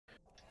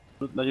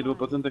Na těch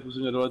 2% už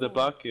mě dole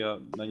tepláky a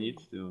na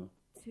nic, jo.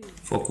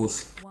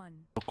 Fokus.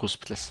 Fokus,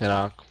 přesně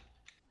tak.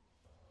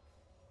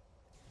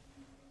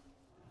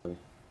 5,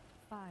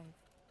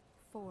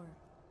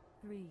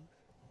 4,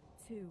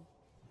 3,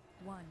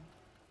 2, 1.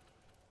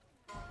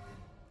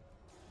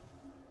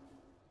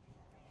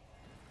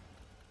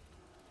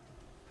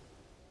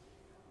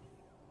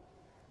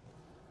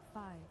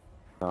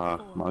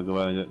 Tak,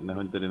 magové,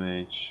 nehoďte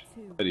damage.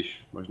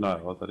 Když, možná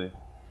jo, tady.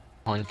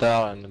 Hoňte,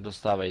 ale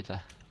nedostávejte.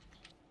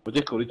 Po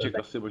těch količek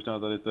asi možná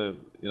tady to je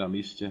i na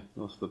místě,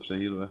 no se to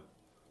přehýluje.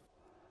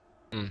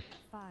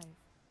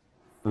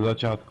 Na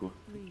začátku.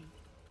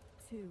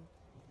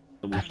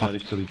 To možná,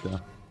 když to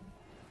lítá.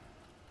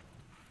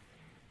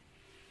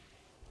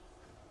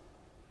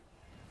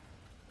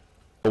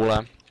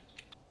 Koule.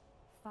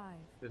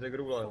 Jdete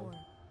Gruule.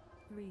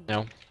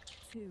 Jo.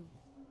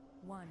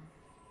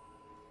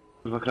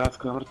 Dvakrát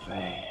skoro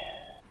mrtvej.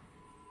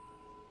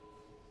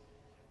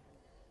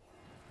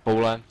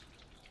 Koule.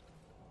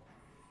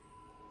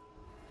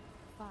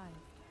 5,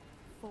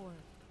 4,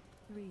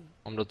 3,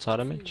 Mám docela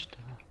damage.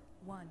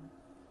 1.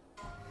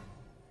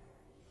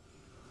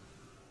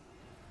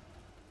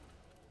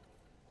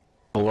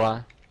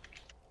 Koule.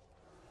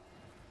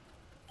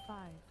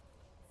 5,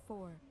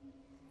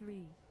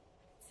 4,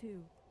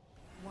 3,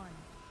 2, 1.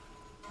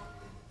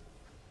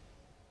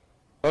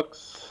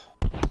 Fox.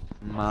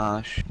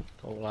 Máš.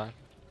 Koule.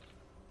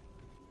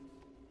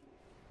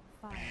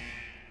 5,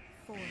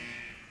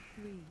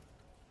 4,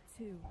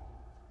 3,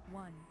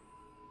 2, 1.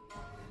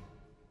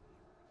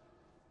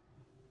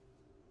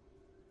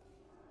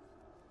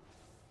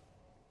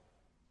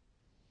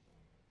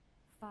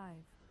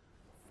 Five,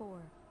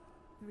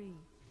 4,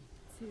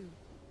 3,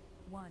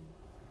 2, 1.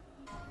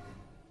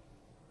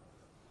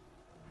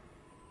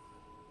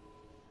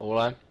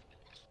 Koule.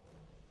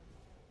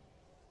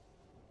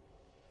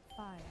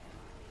 5,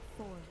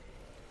 4,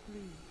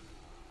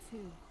 3,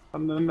 2. A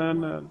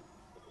ne.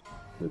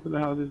 Ty to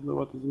nehází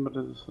znovu, ty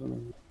zmrde ze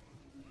strany.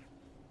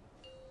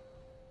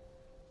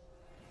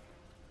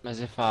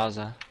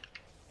 Mezifáze.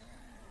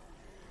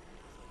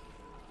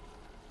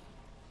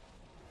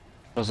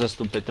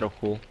 Rozestupy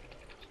trochu.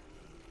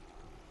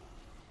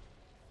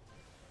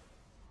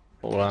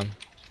 Koule.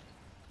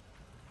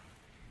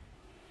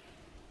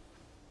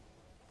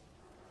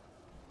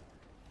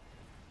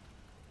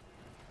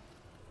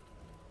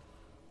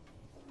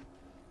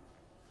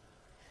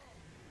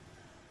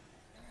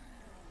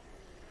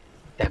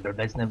 To je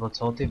blbec nebo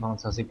co, ty vám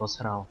co si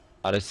posral?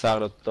 50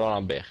 do toho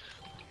naběh.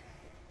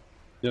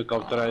 Jo,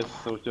 Counterize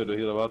se už chtěl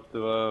dohýlovat,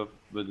 tyhle,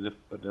 vedli v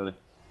prdeli.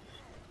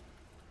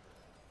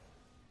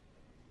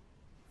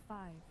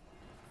 5,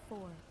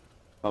 4.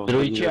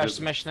 Druiči, až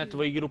smešne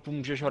tvoji grupu,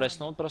 můžeš ho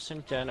resnout,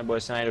 prosím tě, nebo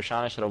jestli na něj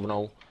došáneš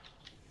rovnou.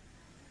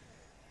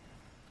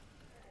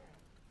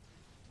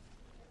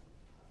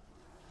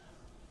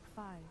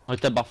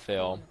 Hoďte buffy,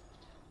 jo.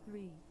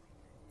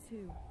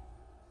 3,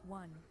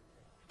 2, 1.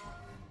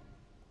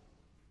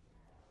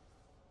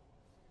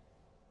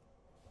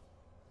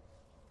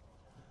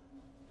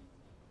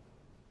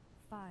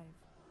 Five,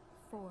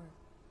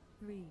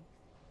 4,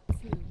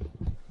 3,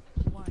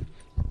 2, 1.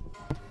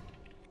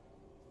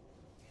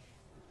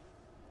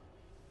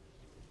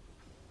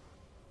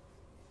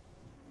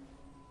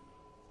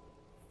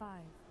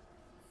 Five,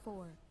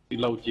 4,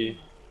 Lauti.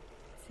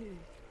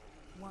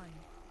 2, 1.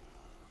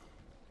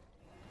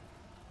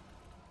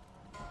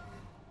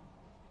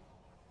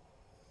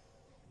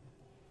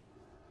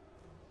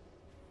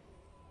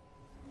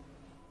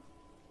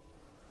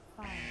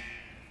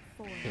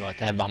 Ty vole,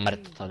 to je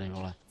bamrt tady,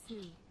 vole.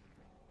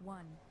 2,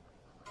 1.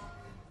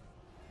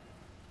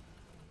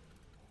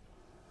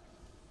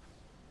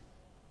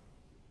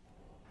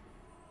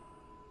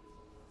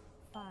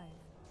 Five,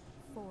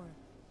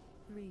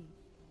 4,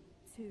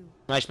 3,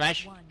 2,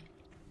 Smash. 1.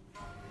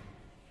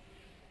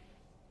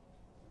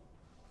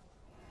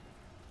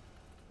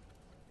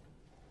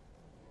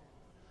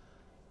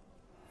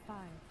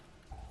 Five,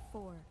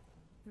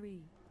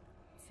 4,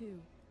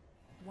 3,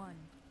 2,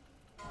 1.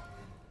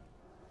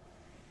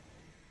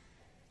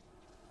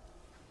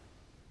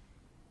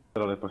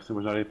 Ale pak si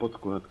možná dej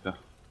potku hnedka.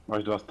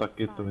 Máš 2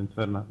 staky, to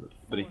Inferna,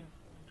 dobrý.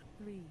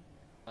 3,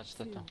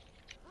 Začte to.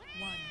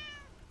 1.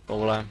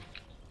 Koule.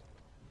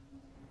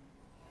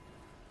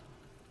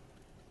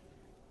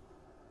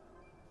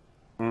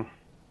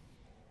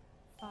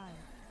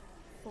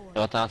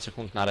 19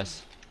 sekund na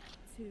res.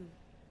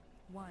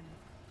 2, 1.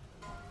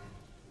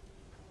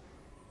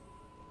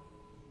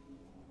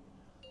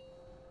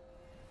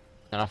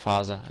 Na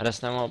fáze.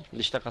 Resnem ho,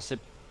 když tak asi...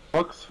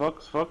 Fox.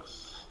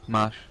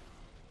 Máš.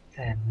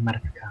 To je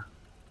mrtka.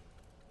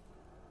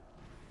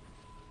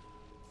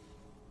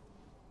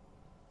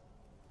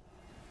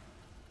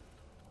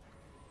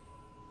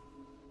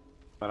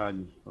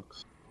 Parádní,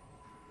 Fox.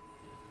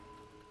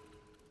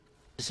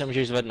 Ty se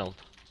můžeš zvednout.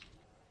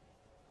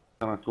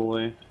 Na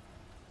kouli.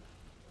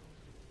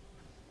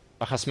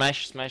 Bacha,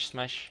 smash.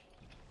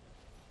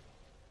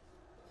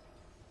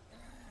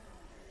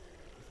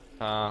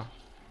 A...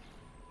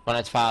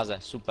 Konec fáze,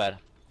 super.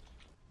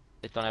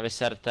 Teď to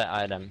nevyserte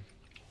a jedem.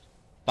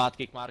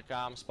 Zpátky k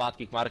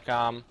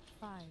markám.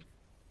 5,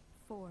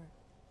 4,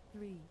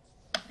 3,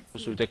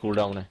 Posujte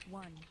cooldowny.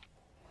 1.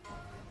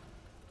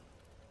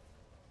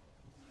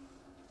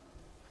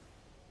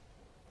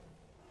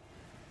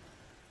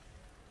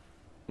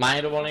 Má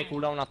někdo volný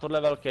cooldown na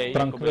tohle velký,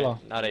 Tranquila.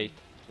 jakoby na raid.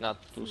 Na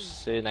tu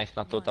si nech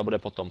na to, ta bude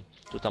potom.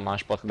 Tu tam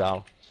máš pak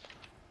dál.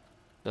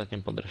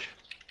 Zatím podrž.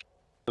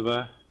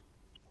 Tebe.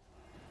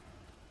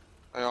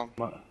 A jo.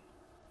 5,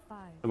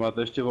 To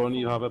máte ještě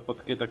volný HP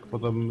potky, tak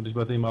potom, když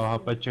budete mít malá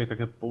HPček, tak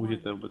je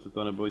použijte, vůbec se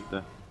toho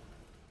nebojte.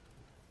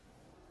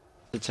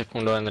 10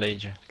 sekund do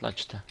enrage,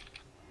 tlačte.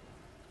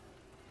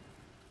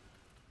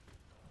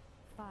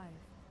 5,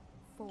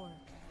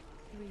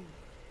 4,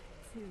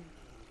 3,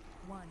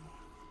 2, 1.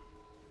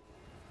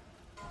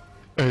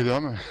 Ej,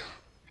 dáme.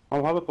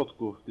 Mám HP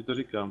potku, ty to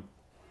říkám.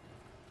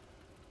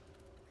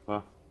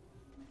 2.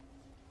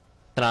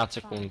 14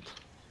 sekund.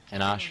 Je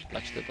náš,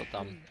 tlačte to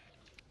tam.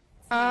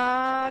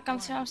 A kam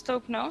si mám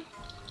stoupnout?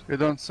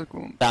 1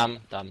 sekund. Tam.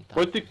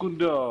 Pojď ty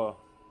kundo!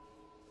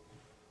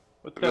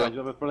 Pojďte, ať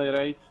máme plný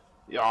raid.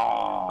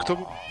 Jo. Kto...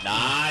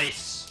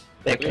 Nice!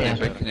 Pěkně.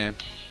 Pěkně.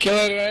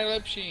 Killer je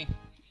lepší.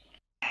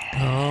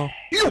 No.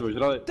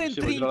 Ten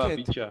trinket.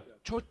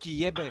 Čo ti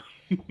jebe?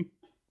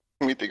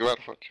 Mythic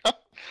Warforge.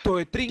 To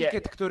je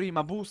trinket, ktorý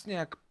ma boostne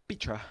jak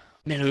piča.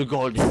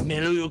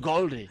 Miluju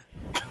goldy.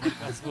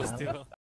 Spustil.